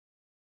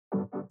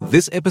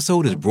This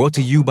episode is brought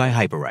to you by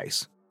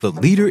Hyperice, the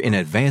leader in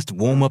advanced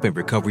warm-up and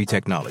recovery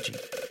technology.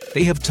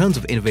 They have tons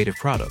of innovative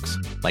products,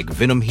 like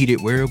Venom-heated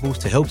wearables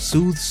to help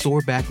soothe sore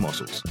back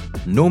muscles,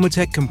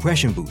 Normatec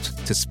compression boots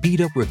to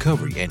speed up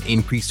recovery and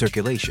increase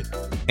circulation,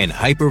 and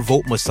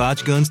Hypervolt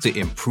massage guns to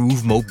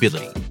improve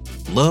mobility.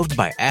 Loved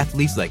by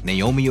athletes like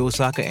Naomi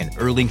Osaka and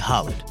Erling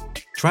Haaland.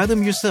 Try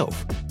them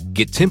yourself.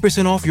 Get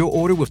 10% off your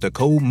order with the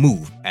code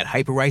MOVE at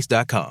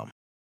Hyperice.com.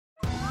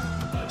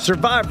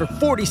 Survivor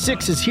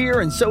 46 is here,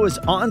 and so is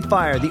On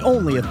Fire, the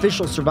only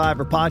official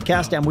Survivor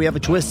podcast, and we have a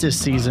twist this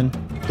season.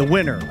 The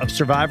winner of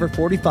Survivor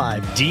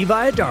 45, Dee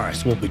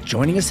Valladares, will be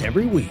joining us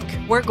every week.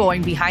 We're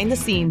going behind the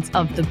scenes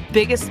of the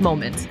biggest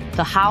moments,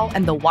 the how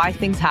and the why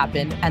things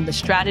happen, and the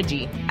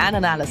strategy and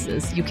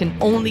analysis you can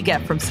only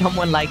get from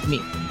someone like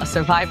me, a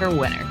Survivor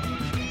winner.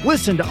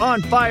 Listen to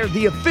On Fire,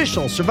 the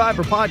official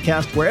Survivor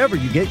podcast, wherever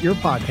you get your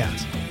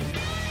podcasts.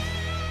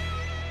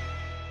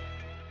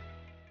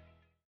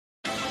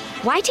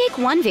 Why take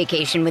one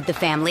vacation with the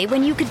family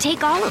when you could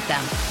take all of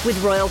them?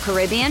 With Royal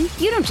Caribbean,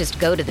 you don't just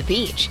go to the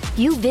beach.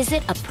 You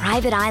visit a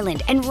private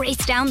island and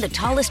race down the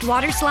tallest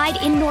water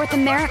slide in North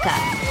America.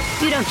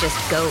 You don't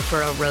just go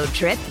for a road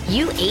trip.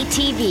 You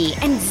ATV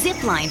and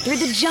zip line through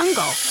the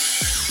jungle.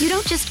 You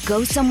don't just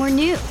go somewhere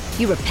new.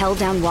 You rappel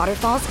down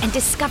waterfalls and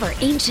discover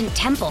ancient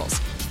temples.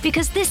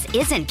 Because this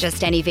isn't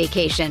just any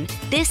vacation.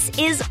 This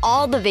is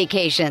all the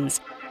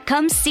vacations.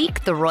 Come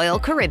seek the Royal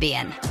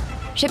Caribbean.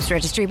 Ships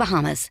Registry,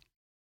 Bahamas.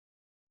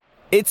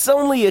 It's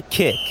only a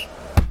kick,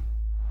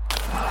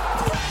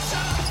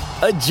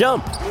 a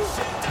jump,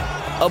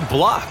 a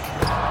block.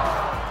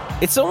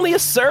 It's only a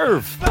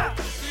serve.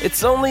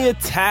 It's only a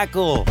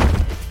tackle,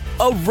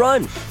 a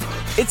run.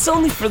 It's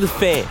only for the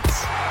fans.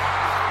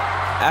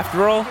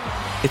 After all,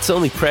 it's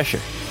only pressure.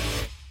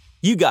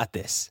 You got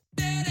this.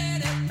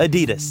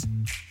 Adidas.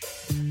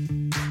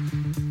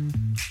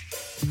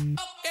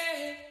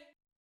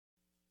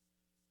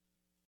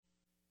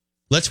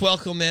 Let's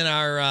welcome in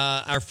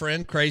our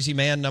friend, crazy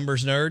man,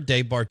 numbers nerd,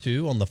 Dave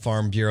Bartoo on the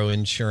Farm Bureau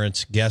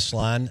Insurance guest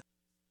line.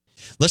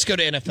 Let's go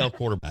to NFL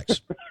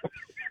quarterbacks.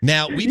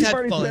 Now, we've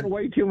had fun. Spent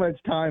way too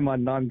much time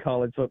on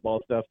non-college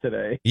football stuff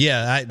today.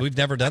 Yeah, we've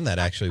never done that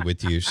actually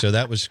with you, so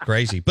that was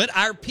crazy. But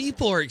our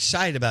people are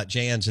excited about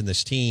Jans and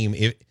this team.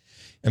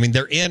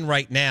 They're in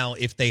right now.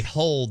 If they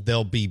hold,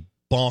 they'll be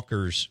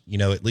bonkers,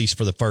 at least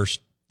for the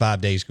first 5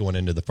 days going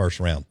into the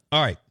first round.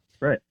 All right.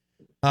 Right.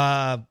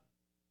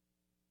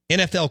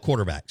 NFL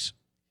quarterbacks.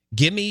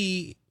 Give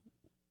me,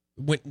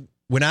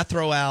 when I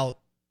throw out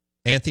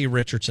Anthony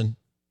Richardson,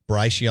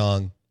 Bryce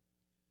Young,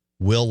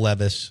 Will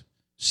Levis,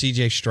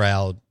 C.J.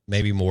 Stroud,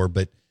 maybe more,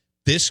 but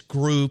this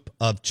group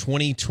of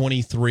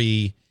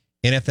 2023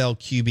 NFL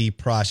QB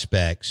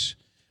prospects,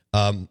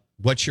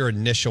 what's your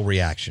initial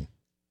reaction?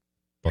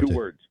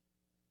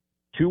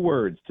 Two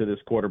words to this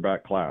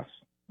quarterback class,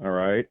 all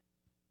right?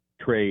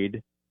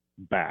 Trade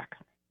back.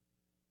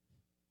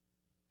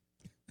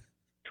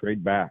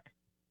 Trade back.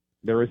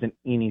 There isn't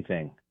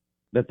anything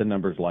that the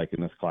numbers like in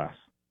this class.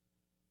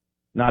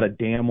 Not a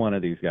damn one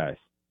of these guys.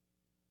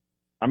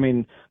 I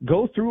mean,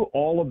 go through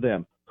all of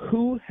them.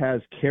 Who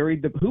has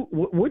carried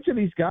which of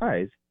these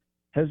guys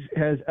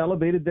has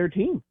elevated their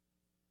team?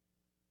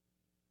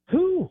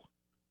 Who?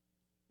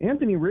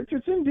 Anthony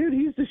Richardson? Dude,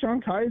 he's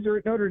Deshaun Kaiser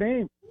at Notre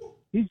Dame.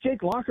 He's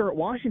Jake Locker at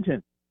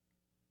Washington.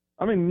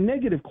 I mean,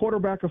 negative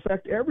quarterback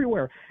effect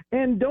everywhere.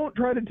 And don't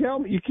try to tell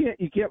me you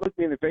can't look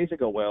me in the face and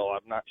go, well,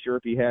 I'm not sure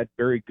if he had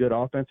very good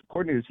offensive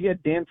coordinators. He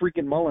had Dan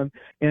freaking Mullen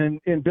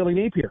and Billy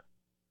Napier.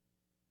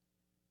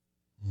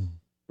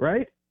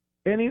 Right?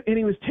 And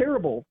he was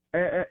terrible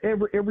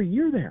every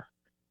year there.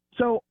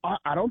 So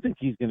I don't think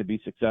he's going to be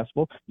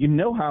successful. You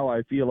know how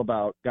I feel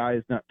about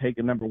guys not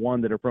taking number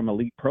one that are from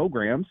elite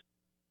programs.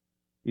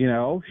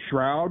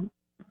 Shroud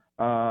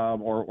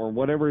or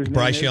whatever his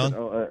Bryce name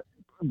Young. is.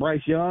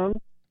 Bryce Young.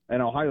 An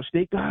Ohio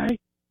State guy,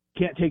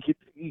 can't take it.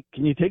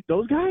 Can you take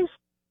those guys?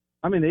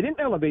 I mean, they didn't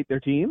elevate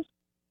their teams.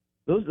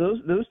 Those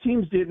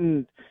teams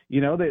didn't.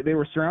 They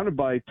were surrounded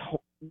by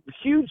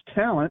huge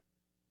talent,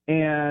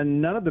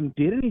 and none of them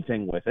did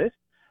anything with it.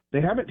 They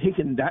haven't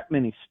taken that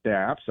many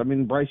steps. I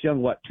mean, Bryce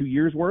Young, 2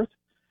 years worth?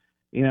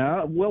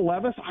 Will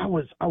Levis, I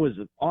was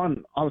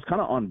kind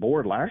of on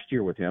board last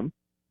year with him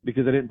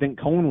because I didn't think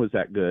Cohen was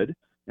that good.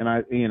 And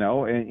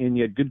and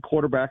you had good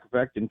quarterback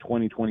effect in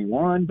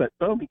 2021, but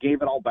boom, he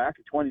gave it all back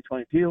in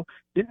 2022.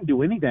 Didn't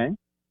do anything,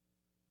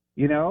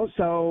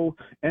 So,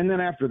 and then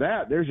after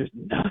that, there's just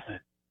nothing.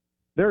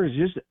 There's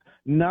just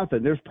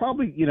nothing. There's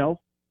probably,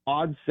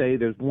 odds say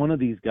there's one of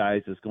these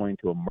guys that's going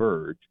to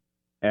emerge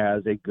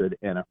as a good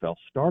NFL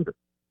starter.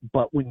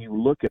 But when you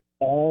look at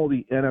all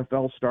the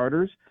NFL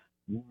starters,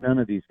 none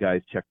of these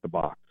guys check the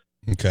box.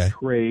 Okay.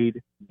 Trade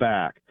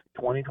back.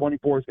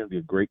 2024 is going to be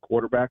a great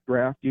quarterback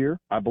draft year,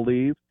 I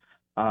believe.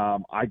 I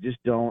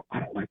don't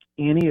like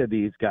any of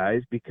these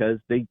guys because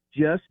they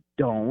just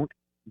don't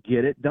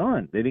get it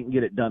done. They didn't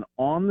get it done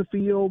on the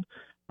field.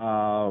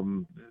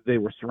 They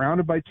were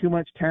surrounded by too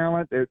much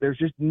talent. There's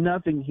just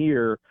nothing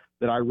here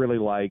that I really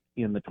like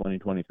in the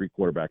 2023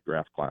 quarterback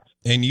draft class.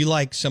 And you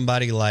like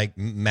somebody like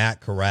Matt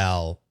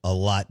Corral a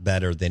lot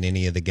better than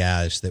any of the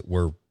guys that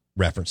we're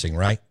referencing,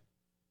 right?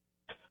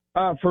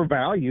 For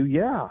value,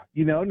 yeah.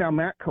 Now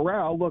Matt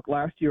Corral, look,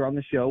 last year on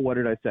the show, what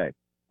did I say?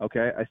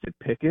 Okay, I said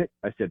Pickett,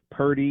 I said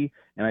Purdy,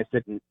 and I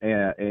said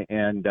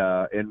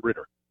and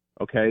Ritter.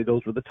 Okay,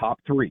 those were the top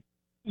three.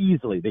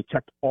 Easily. They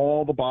checked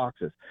all the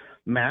boxes.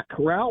 Matt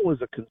Corral was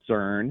a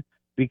concern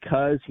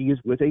because he is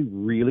with a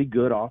really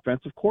good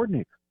offensive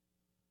coordinator.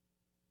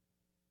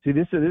 See,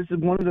 this is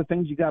one of the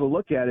things you got to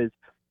look at is,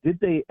 did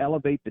they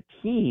elevate the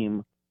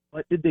team,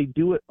 but did they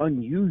do it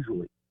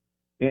unusually?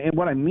 And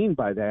what I mean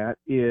by that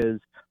is,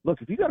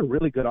 look, if you got a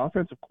really good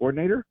offensive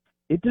coordinator,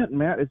 it doesn't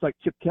matter. It's like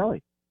Chip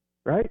Kelly,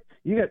 right?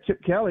 You got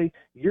Chip Kelly,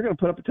 you're going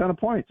to put up a ton of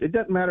points. It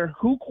doesn't matter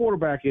who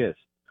quarterback is.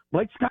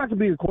 Mike Scott could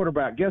be your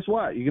quarterback. Guess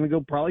what? You're going to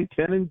go probably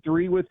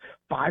 10-3 with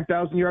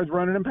 5,000 yards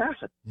running and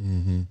passing.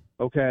 Mm-hmm.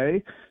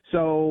 Okay?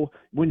 So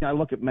when I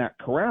look at Matt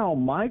Corral,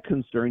 my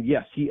concern,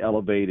 yes, he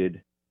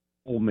elevated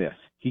Ole Miss.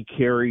 He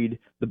carried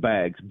the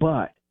bags,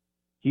 but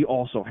he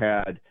also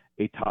had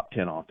a top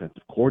 10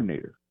 offensive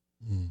coordinator.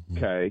 Mm-hmm.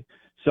 Okay?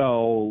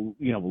 So,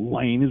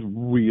 Lane is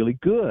really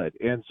good.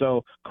 And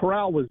so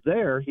Corral was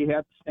there. He had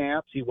the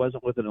snaps. He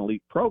wasn't with an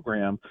elite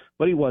program,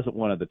 but he wasn't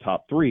one of the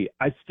top three.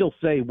 I still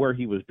say where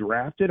he was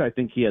drafted, I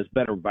think he has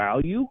better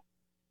value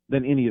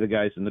than any of the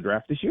guys in the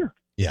draft this year.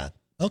 Yeah.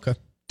 Okay.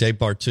 Dave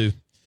Bartu.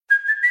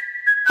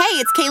 Hey,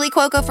 it's Kaylee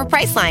Cuoco for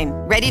Priceline.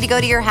 Ready to go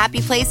to your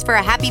happy place for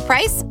a happy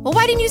price? Well,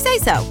 why didn't you say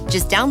so?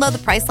 Just download the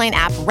Priceline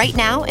app right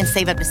now and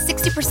save up to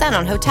 60%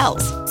 on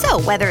hotels.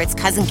 So whether it's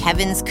Cousin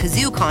Kevin's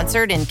Kazoo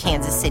Concert in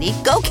Kansas City,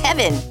 go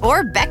Kevin,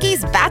 or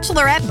Becky's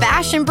Bachelorette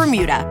Bash in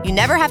Bermuda, you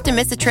never have to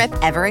miss a trip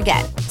ever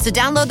again. So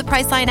download the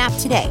Priceline app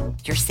today.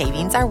 Your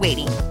savings are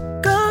waiting.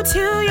 Go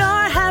to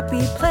your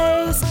happy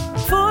place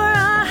for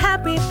a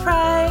happy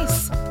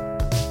price.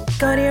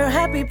 Go to your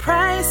happy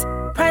price,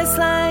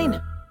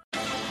 Priceline.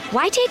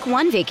 Why take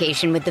one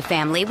vacation with the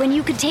family when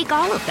you could take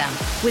all of them?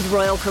 With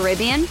Royal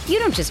Caribbean, you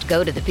don't just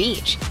go to the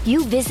beach.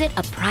 You visit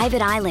a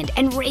private island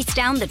and race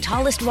down the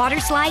tallest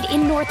water slide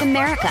in North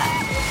America.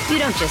 You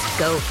don't just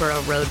go for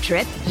a road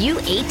trip. You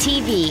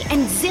ATV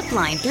and zip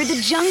line through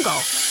the jungle.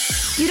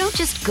 You don't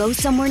just go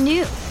somewhere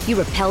new.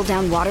 You rappel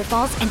down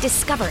waterfalls and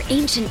discover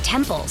ancient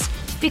temples.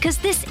 Because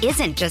this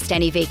isn't just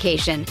any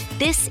vacation.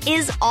 This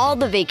is all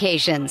the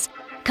vacations.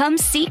 Come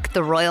seek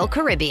the Royal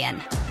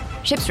Caribbean.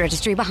 Ships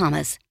Registry,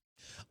 Bahamas.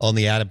 On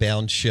the Out of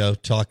Bounds show,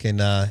 talking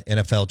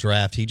NFL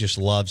draft. He just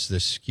loves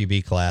this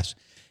QB class.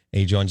 And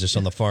he joins us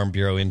on the Farm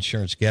Bureau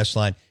Insurance guest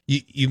line.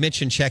 You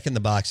mentioned checking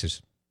the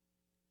boxes.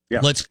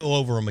 Yeah. Let's go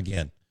over them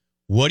again.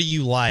 What do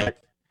you like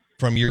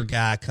from your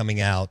guy coming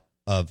out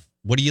of,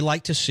 what do you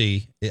like to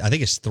see? I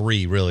think it's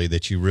three, really,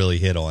 that you really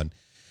hit on.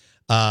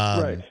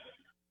 Right.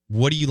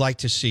 What do you like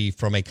to see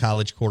from a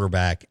college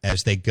quarterback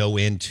as they go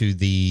into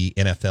the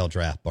NFL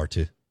draft,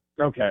 Bartu?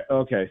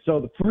 Okay. So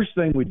the first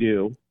thing we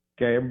do,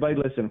 okay, everybody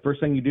listen, first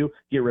thing you do,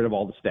 get rid of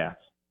all the stats.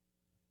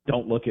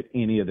 Don't look at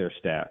any of their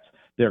stats.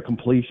 Their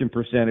completion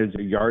percentage,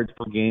 their yards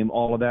per game,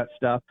 all of that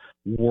stuff,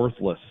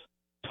 worthless.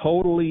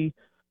 Totally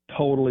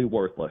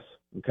worthless.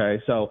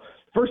 Okay, so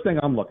first thing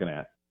I'm looking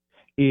at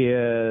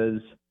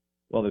is,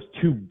 well, there's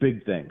two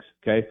big things,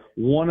 okay?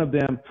 One of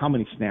them, how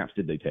many snaps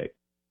did they take?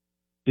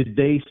 Did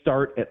they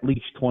start at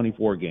least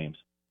 24 games?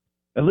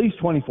 At least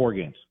 24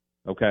 games,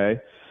 okay?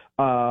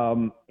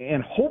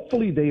 And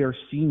hopefully they are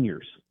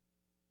seniors.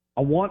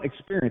 I want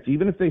experience.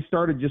 Even if they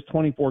started just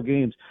 24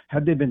 games,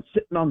 have they been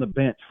sitting on the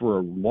bench for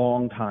a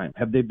long time?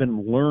 Have they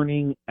been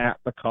learning at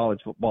the college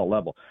football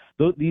level?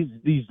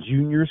 These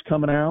juniors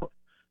coming out,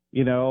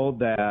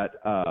 that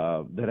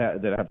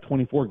have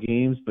 24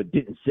 games but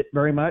didn't sit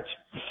very much,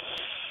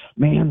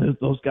 man,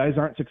 those guys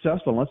aren't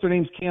successful. Unless their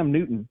name's Cam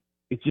Newton,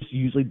 it just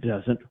usually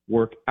doesn't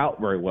work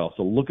out very well.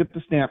 So look at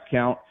the snap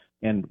count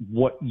and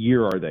what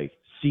year are they?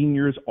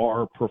 Seniors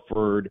are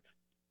preferred.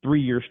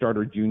 3-year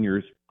starter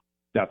juniors,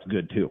 that's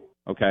good too.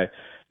 Okay.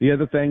 The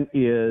other thing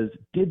is,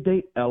 did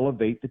they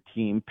elevate the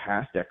team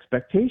past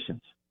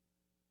expectations?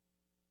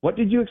 What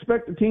did you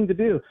expect the team to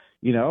do?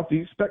 If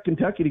you expect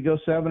Kentucky to go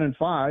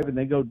 7-5 and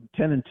they go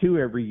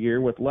 10-2 every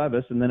year with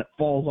Levis, and then it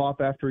falls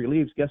off after he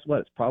leaves, guess what?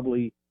 It's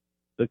probably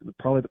the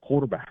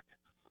quarterback.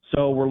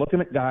 So we're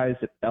looking at guys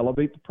that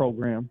elevate the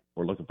program.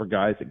 We're looking for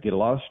guys that get a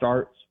lot of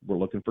starts. We're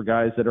looking for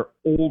guys that are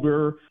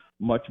older,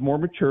 much more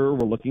mature.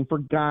 We're looking for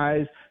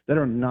guys that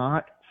are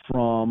not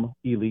from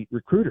elite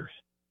recruiters.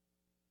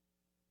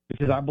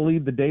 Because I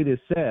believe the data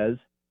says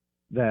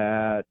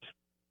that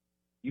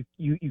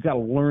you got to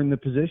learn the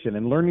position.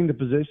 And learning the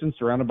position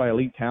surrounded by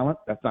elite talent,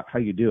 that's not how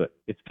you do it.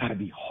 It's got to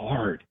be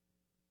hard.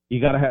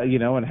 You got to have,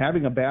 and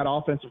having a bad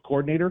offensive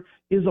coordinator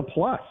is a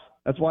plus.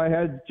 That's why I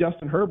had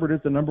Justin Herbert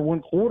as the number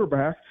one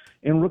quarterback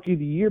and rookie of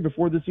the year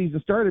before the season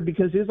started,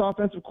 because his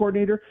offensive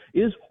coordinator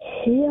is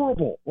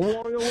horrible.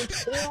 Royal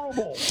is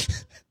horrible.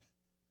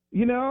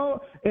 You know,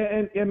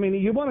 and I mean,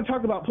 you want to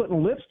talk about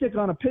putting lipstick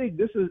on a pig.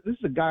 This is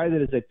a guy that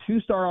is a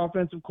 2-star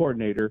offensive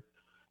coordinator,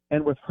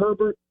 and with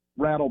Herbert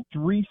rattled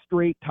 3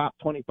 straight top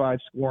 25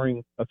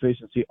 scoring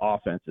efficiency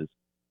offenses.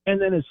 And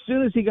then as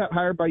soon as he got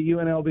hired by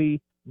UNLV,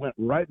 went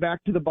right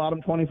back to the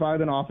bottom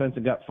 25 in offense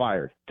and got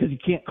fired because he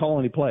can't call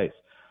any plays.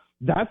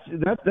 That's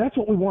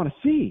what we want to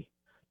see.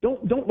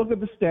 Don't look at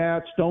the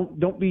stats.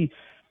 Don't be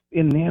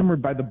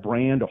enamored by the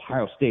brand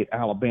Ohio State,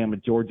 Alabama,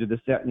 Georgia,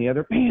 this, that, and the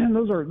other. Man,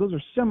 those are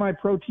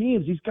semi-pro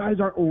teams. These guys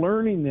aren't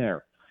learning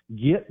there.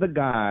 Get the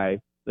guy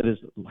that has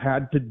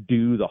had to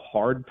do the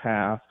hard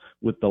path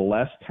with the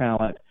less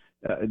talent,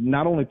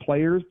 not only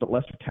players, but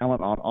lesser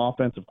talent on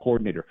offensive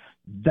coordinator.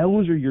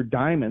 Those are your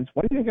diamonds.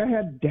 Why do you think I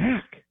had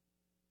Dak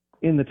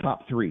in the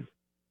top 3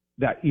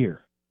 that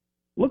year?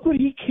 Look what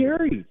he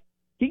carried.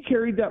 He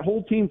carried that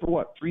whole team for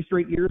what, 3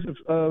 straight years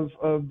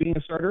of being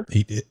a starter?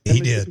 He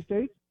did.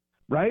 State?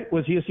 Right?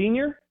 Was he a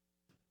senior?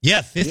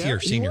 Yeah, fifth year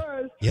senior.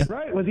 Was. Yeah.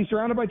 Right. Was he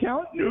surrounded by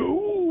talent?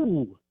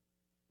 No.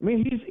 I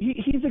mean,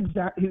 he's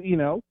exactly, you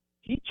know,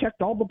 he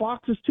checked all the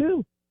boxes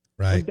too.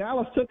 Right. When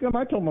Dallas took him,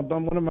 I told him,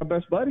 I'm one of my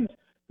best buddies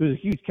who's a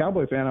huge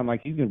Cowboy fan. I'm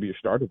like, he's going to be your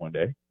starter one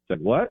day. I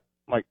said, what?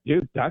 I'm like,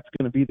 dude, that's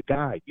going to be the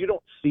guy. You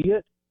don't see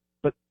it,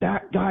 but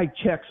that guy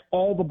checks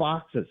all the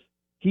boxes.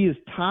 He is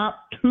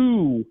top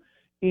 2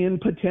 in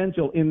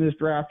potential in this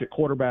draft at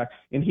quarterback,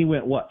 and he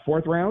went, what,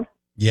 4th round?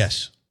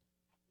 Yes.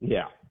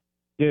 Yeah.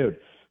 Dude,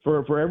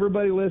 for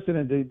everybody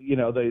listening to, you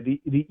know, the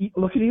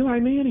look at Eli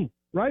Manning,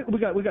 right? We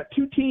got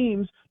 2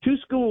 teams, 2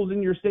 schools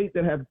in your state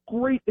that have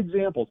great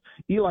examples.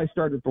 Eli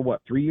started for what,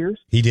 3 years?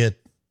 He did.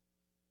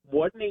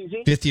 Wasn't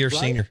easy. 5th year right?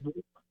 senior.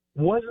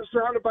 Wasn't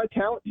surrounded by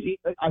talent.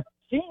 I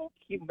think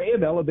he may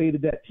have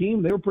elevated that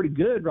team. They were pretty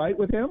good, right,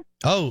 with him?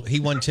 Oh, he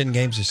won 10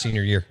 games his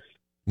senior year.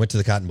 Went to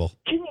the Cotton Bowl.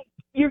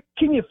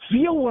 Can you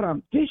feel what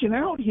I'm dishing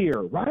out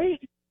here, right?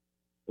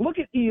 Look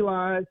at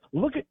Eli.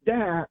 Look at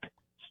Dak.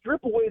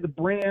 Strip away the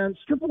brand,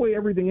 strip away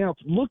everything else.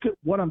 Look at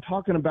what I'm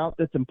talking about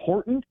that's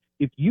important.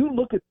 If you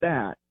look at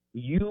that,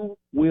 you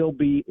will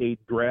be a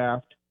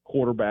draft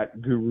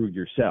quarterback guru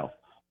yourself.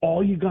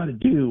 All you got to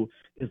do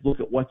is look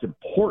at what's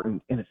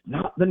important, and it's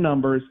not the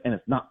numbers, and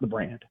it's not the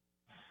brand.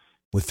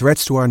 With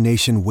threats to our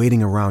nation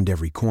waiting around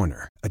every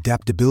corner,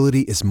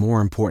 adaptability is more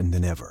important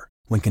than ever.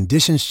 When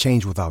conditions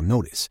change without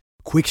notice,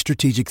 quick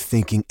strategic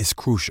thinking is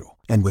crucial.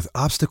 And with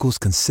obstacles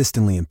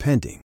consistently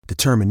impending,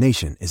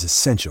 determination is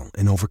essential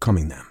in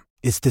overcoming them.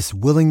 It's this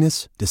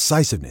willingness,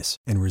 decisiveness,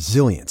 and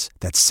resilience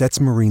that sets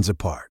Marines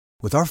apart.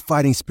 With our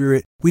fighting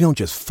spirit, we don't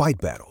just fight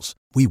battles,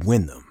 we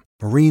win them.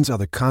 Marines are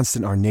the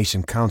constant our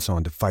nation counts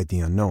on to fight the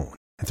unknown.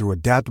 And through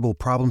adaptable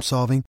problem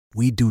solving,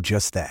 we do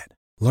just that.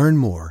 Learn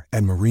more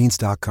at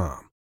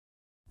marines.com.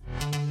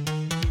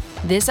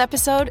 This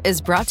episode is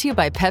brought to you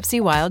by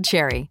Pepsi Wild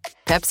Cherry.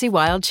 Pepsi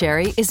Wild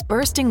Cherry is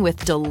bursting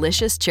with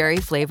delicious cherry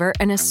flavor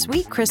and a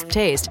sweet, crisp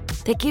taste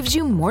that gives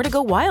you more to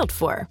go wild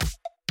for.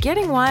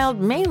 Getting wild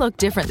may look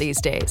different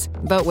these days,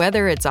 but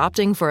whether it's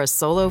opting for a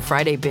solo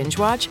Friday binge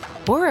watch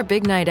or a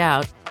big night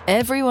out,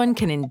 everyone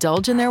can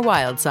indulge in their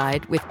wild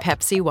side with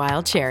Pepsi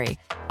Wild Cherry.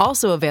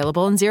 Also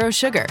available in Zero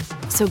Sugar.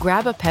 So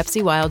grab a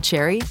Pepsi Wild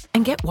Cherry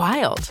and get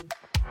wild.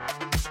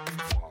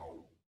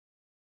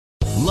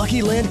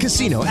 Lucky Land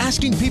Casino,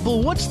 asking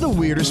people, what's the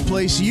weirdest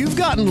place you've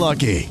gotten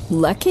lucky?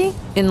 Lucky?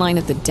 In line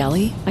at the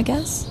deli, I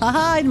guess?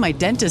 Aha, in my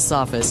dentist's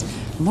office.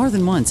 More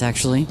than once,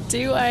 actually.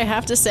 Do I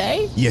have to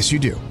say? Yes, you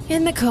do.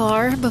 In the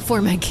car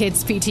before my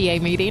kids'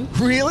 PTA meeting.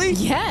 Really?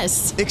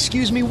 Yes.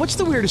 Excuse me, what's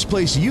the weirdest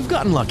place you've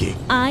gotten lucky?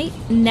 I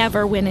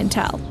never win and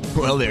tell.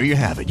 Well, there you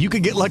have it. You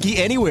can get lucky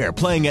anywhere,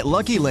 playing at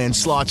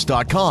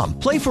LuckyLandSlots.com.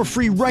 Play for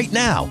free right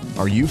now.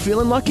 Are you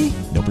feeling lucky?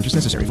 No purchase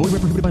necessary. Void where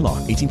prohibited by law.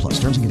 18+.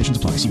 Terms and conditions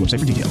apply. See website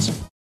for details.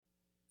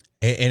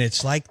 And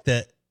it's like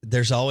that.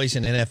 There's always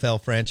an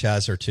NFL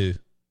franchise or two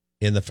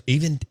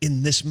even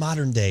in this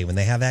modern day when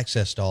they have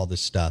access to all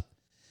this stuff.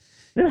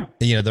 Yeah.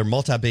 You know, they're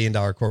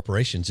multi-billion-dollar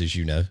corporations, as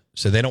you know,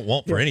 so they don't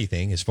want for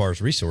anything as far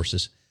as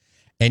resources.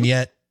 And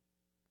yet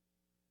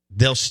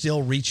they'll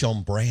still reach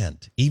on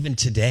brand even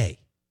today.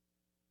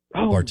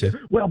 Oh,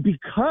 well,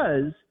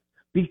 because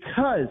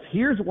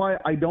here's why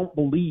I don't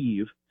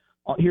believe.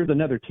 Here's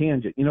another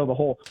tangent. You know, the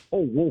whole,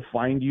 we'll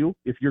find you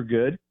if you're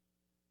good.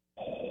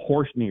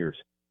 Horse nears.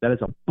 That is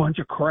a bunch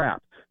of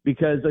crap,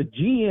 because a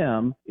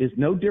GM is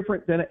no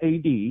different than an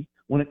AD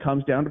when it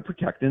comes down to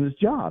protecting his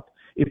job.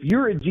 If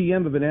you're a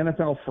GM of an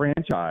NFL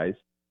franchise,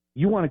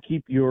 you want to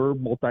keep your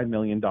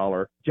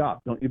multi-million-dollar job,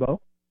 don't you,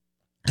 Bo?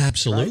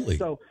 Absolutely.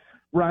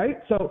 Right?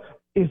 So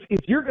if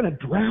you're going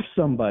to draft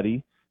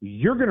somebody,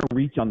 you're going to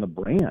reach on the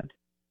brand.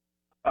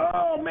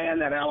 Oh, man,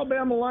 that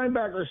Alabama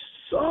linebacker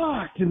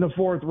sucked in the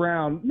 4th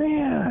round.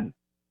 Man.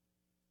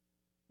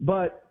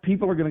 But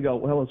people are going to go,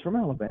 well, it's from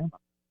Alabama.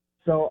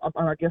 So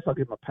I guess I'll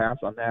give him a pass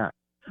on that.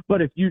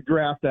 But if you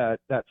draft that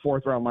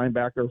 4th-round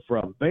linebacker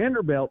from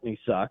Vanderbilt and he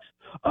sucks,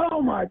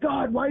 oh, my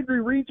God, why did we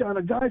reach on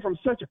a guy from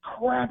such a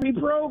crappy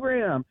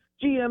program?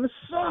 GM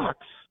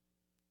sucks.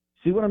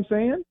 See what I'm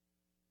saying?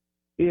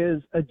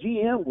 Is a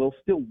GM will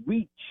still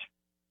reach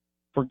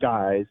for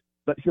guys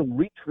but he'll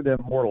reach for them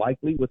more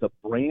likely with a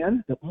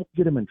brand that won't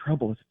get him in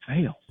trouble if it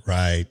fails.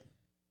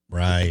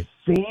 Right.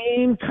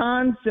 Same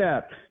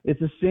concept. It's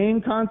the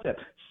same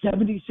concept.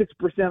 76%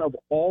 of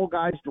all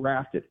guys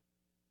drafted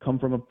come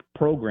from a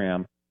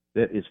program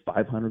that is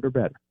 500 or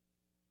better.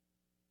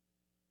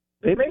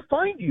 They may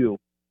find you,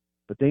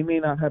 but they may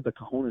not have the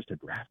cojones to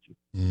draft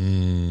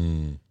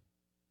you.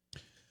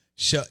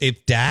 So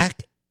if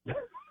Dak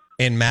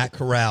and Matt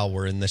Corral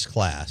were in this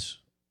class,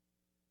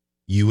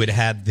 you would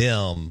have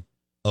them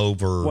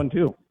over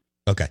 1-2.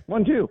 Okay.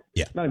 1-2.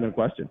 Yeah. Not even a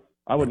question.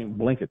 I wouldn't even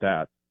blink at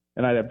that.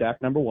 And I'd have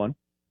Dak number 1,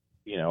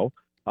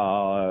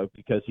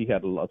 because he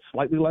had a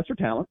slightly lesser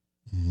talent,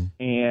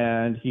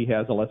 and he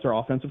has a lesser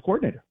offensive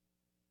coordinator.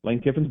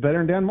 Lane Kiffin's better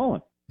than Dan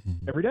Mullen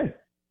every day,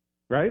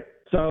 right?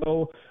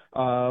 So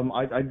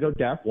I'd go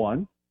Dak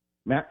 1,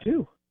 Matt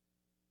 2,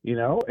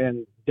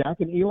 and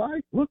Dak and Eli,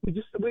 look,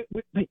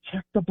 they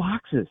check the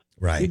boxes.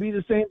 Right. It'd be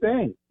the same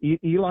thing.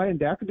 Eli and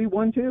Dak would be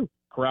 1-2.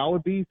 Corral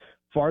would be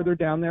farther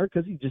down there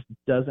because he just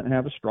doesn't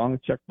have a strong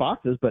check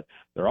boxes, but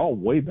they're all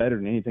way better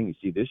than anything you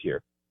see this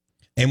year.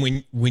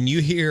 And when you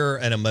hear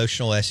an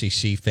emotional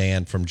SEC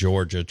fan from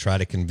Georgia try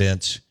to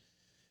convince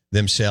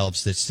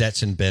themselves that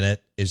Stetson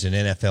Bennett is an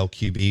NFL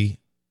QB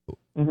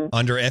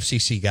under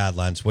FCC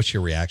guidelines, what's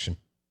your reaction?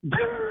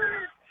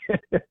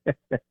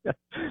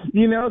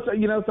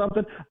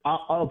 Something?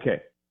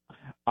 Okay.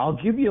 I'll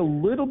give you a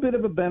little bit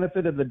of a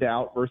benefit of the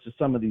doubt versus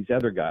some of these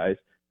other guys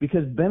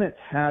because Bennett's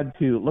had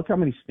to – look how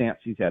many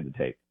snaps he's had to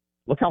take.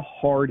 Look how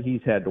hard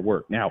he's had to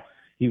work. Now,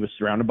 he was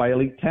surrounded by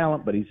elite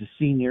talent, but he's a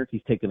senior.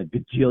 He's taken a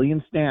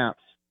gajillion snaps.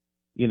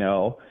 You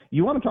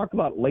want to talk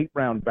about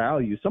late-round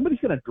value. Somebody's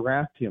going to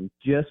draft him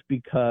just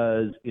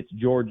because it's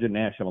Georgia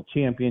national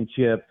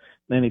championship.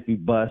 Then if he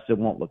busts, it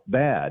won't look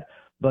bad.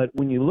 But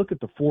when you look at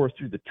the forest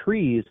through the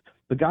trees,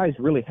 the guy's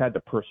really had to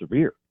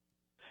persevere.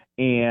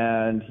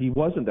 And he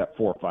wasn't that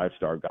 4 or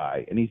 5-star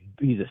guy. And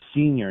he's a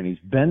senior, and he's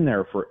been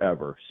there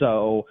forever.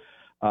 So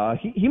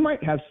he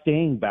might have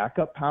staying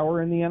backup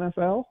power in the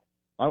NFL.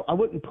 I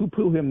wouldn't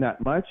poo-poo him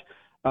that much.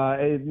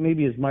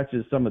 Maybe as much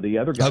as some of the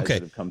other guys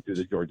that have come through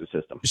the Georgia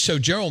system. So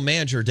general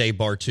manager Dave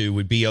Bartu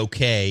would be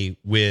okay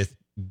with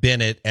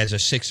Bennett as a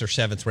 6th or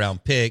 7th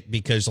round pick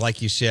because,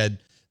 like you said,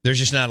 there's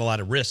just not a lot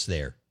of risk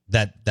there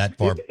that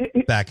far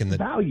back in the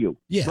value.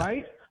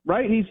 Yeah,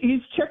 right.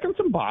 He's checking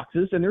some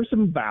boxes, and there's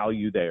some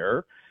value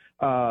there,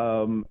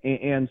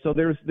 and so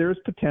there's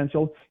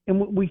potential.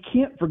 And we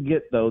can't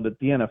forget though that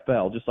the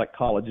NFL, just like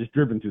college, is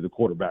driven through the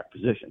quarterback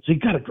position. So you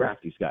got to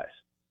draft these guys.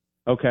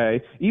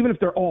 Okay, even if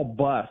they're all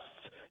busts,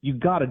 you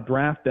got to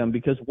draft them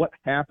because what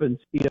happens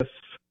if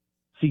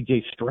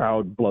C.J.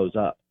 Stroud blows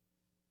up,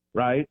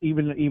 right?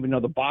 Even though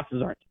the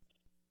boxes aren't,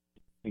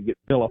 you get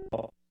filled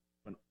up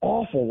an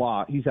awful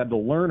lot. He's had to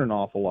learn an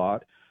awful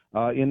lot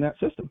in that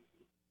system.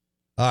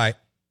 All right,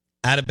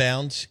 Out of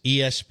Bounds,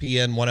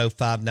 ESPN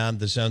 105.9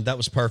 The Zone. That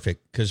was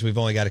perfect because we've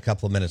only got a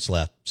couple of minutes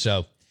left.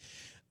 So,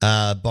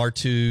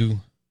 Bartu.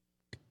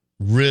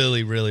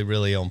 Really, really,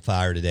 really on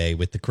fire today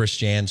with the Chris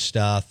Jan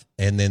stuff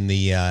and then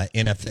the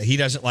NFL. He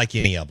doesn't like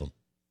any of them.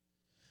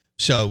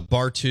 So,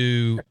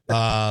 Bartu,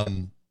 all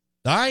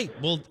right.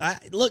 Well,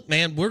 look,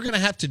 man, we're going to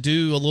have to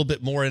do a little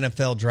bit more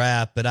NFL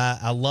draft, but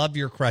I love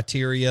your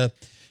criteria,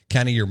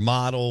 kind of your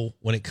model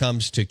when it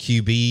comes to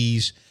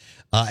QBs.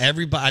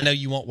 Everybody, I know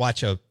you won't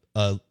watch a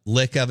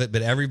lick of it,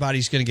 but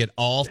everybody's going to get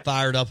all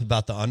fired up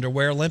about the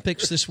Underwear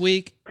Olympics this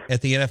week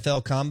at the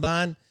NFL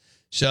Combine.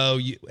 So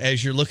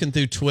as you're looking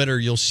through Twitter,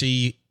 you'll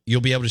be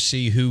able to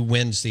see who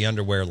wins the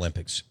Underwear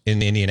Olympics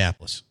in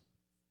Indianapolis.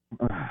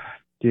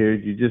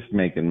 Dude, you're just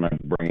making my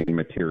brain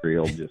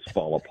material just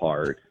fall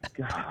apart.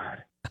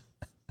 God.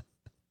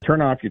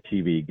 Turn off your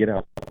TV. Get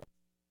out.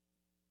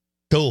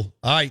 Cool.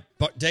 All right.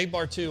 Dave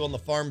Bartu on the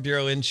Farm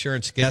Bureau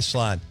Insurance guest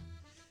line.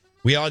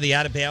 We are the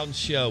Out of Bounds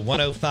Show,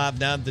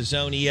 105.9 The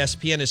Zone,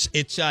 ESPN.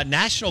 It's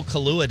National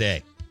Kahlua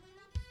Day,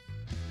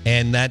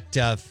 and that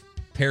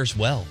pairs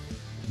well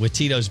with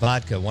Tito's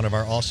Vodka, one of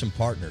our awesome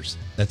partners.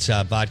 That's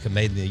vodka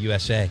made in the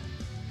USA.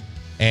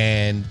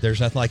 And there's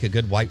nothing like a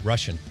good White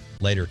Russian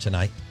later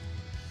tonight.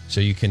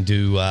 So you can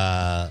do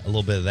a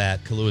little bit of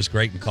that. Kahlua is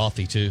great in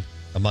coffee, too,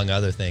 among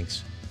other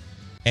things.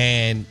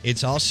 And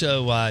it's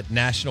also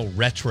National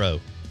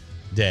Retro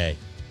Day.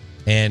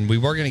 And we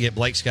were going to get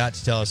Blake Scott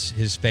to tell us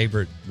his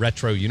favorite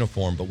retro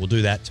uniform, but we'll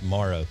do that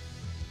tomorrow.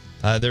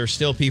 There are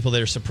still people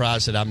that are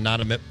surprised that I'm not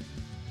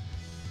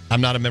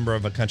a member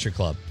of a country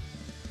club.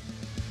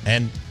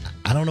 And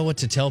I don't know what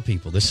to tell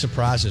people. This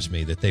surprises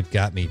me that they've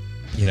got me,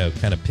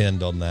 kind of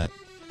pinned on that.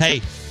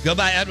 Hey, go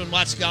by Edwin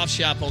Watts Golf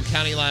Shop on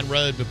County Line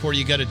Road before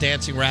you go to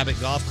Dancing Rabbit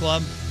Golf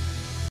Club.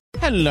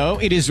 Hello,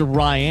 it is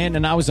Ryan,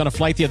 and I was on a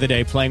flight the other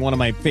day playing one of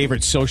my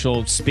favorite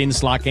social spin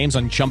slot games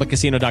on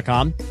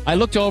ChumbaCasino.com. I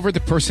looked over at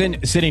the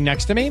person sitting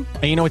next to me,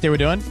 and you know what they were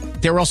doing?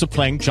 They were also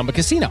playing Chumba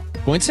Casino.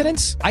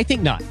 Coincidence? I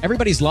think not.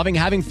 Everybody's loving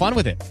having fun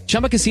with it.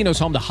 Chumba Casino is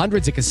home to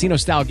hundreds of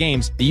casino-style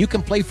games that you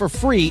can play for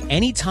free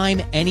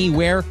anytime,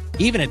 anywhere,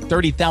 even at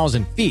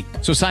 30,000 feet.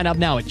 So sign up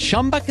now at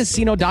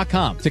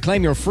ChumbaCasino.com to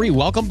claim your free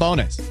welcome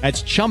bonus.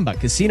 That's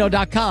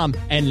ChumbaCasino.com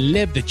and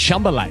live the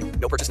Chumba life.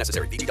 No purchase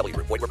necessary. VGW.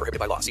 Void where prohibited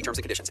by law. See terms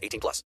and conditions.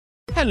 18+.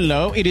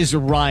 Hello, it is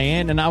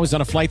Ryan, and I was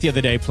on a flight the other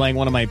day playing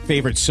one of my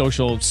favorite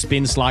social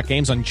spin slot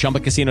games on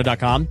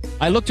ChumbaCasino.com.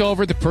 I looked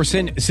over at the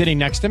person sitting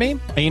next to me,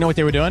 and you know what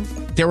they were doing?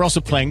 They were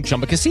also playing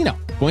Chumba Casino.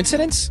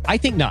 Coincidence? I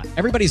think not.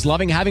 Everybody's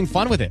loving having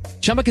fun with it.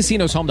 Chumba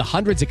Casino is home to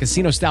hundreds of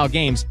casino-style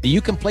games that you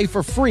can play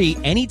for free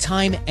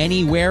anytime,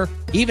 anywhere,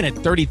 even at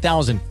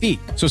 30,000 feet.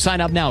 So sign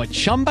up now at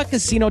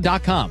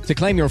ChumbaCasino.com to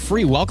claim your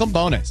free welcome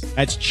bonus.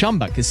 That's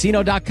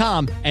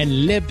ChumbaCasino.com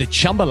and live the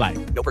Chumba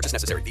life. No purchase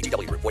necessary.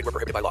 VGW. Void where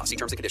prohibited by law. See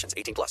terms and conditions.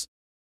 18+.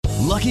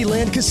 Lucky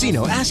Land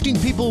Casino, asking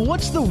people,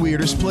 what's the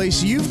weirdest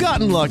place you've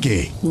gotten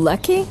lucky?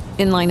 Lucky?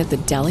 In line at the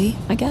deli,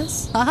 I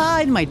guess?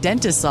 Aha, in my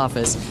dentist's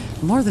office.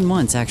 More than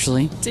once,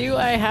 actually. Do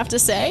I have to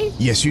say?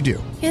 Yes, you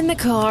do. In the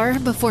car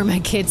before my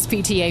kids'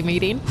 PTA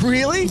meeting.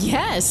 Really?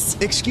 Yes.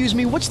 Excuse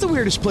me, what's the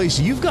weirdest place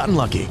you've gotten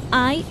lucky?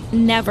 I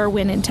never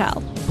win and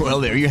tell.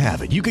 Well, there you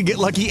have it. You can get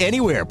lucky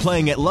anywhere,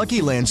 playing at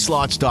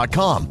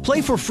LuckyLandSlots.com.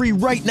 Play for free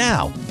right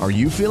now. Are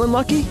you feeling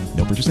lucky?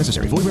 No purchase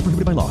necessary. Void where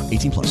prohibited by law.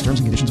 18+. Terms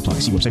and conditions apply.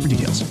 See website for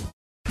details.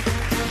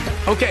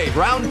 Okay,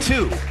 round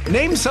two.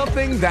 Name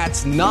something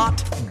that's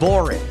not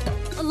boring.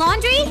 A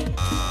laundry?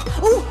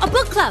 Ooh, a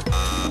book club.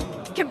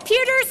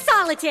 Computer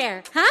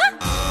solitaire, huh?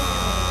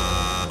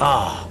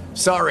 Ah,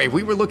 sorry,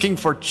 we were looking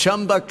for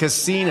Chumba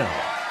Casino.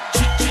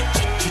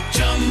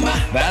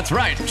 That's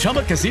right,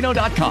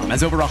 ChumbaCasino.com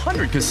has over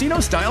 100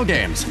 casino-style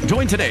games.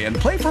 Join today and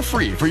play for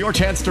free for your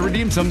chance to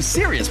redeem some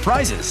serious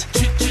prizes.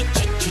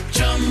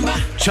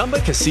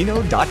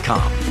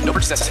 ChumbaCasino.com. No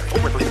purchase necessary.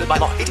 Void where prohibited by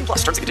law. 18+.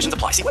 Terms and conditions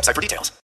apply. See website for details.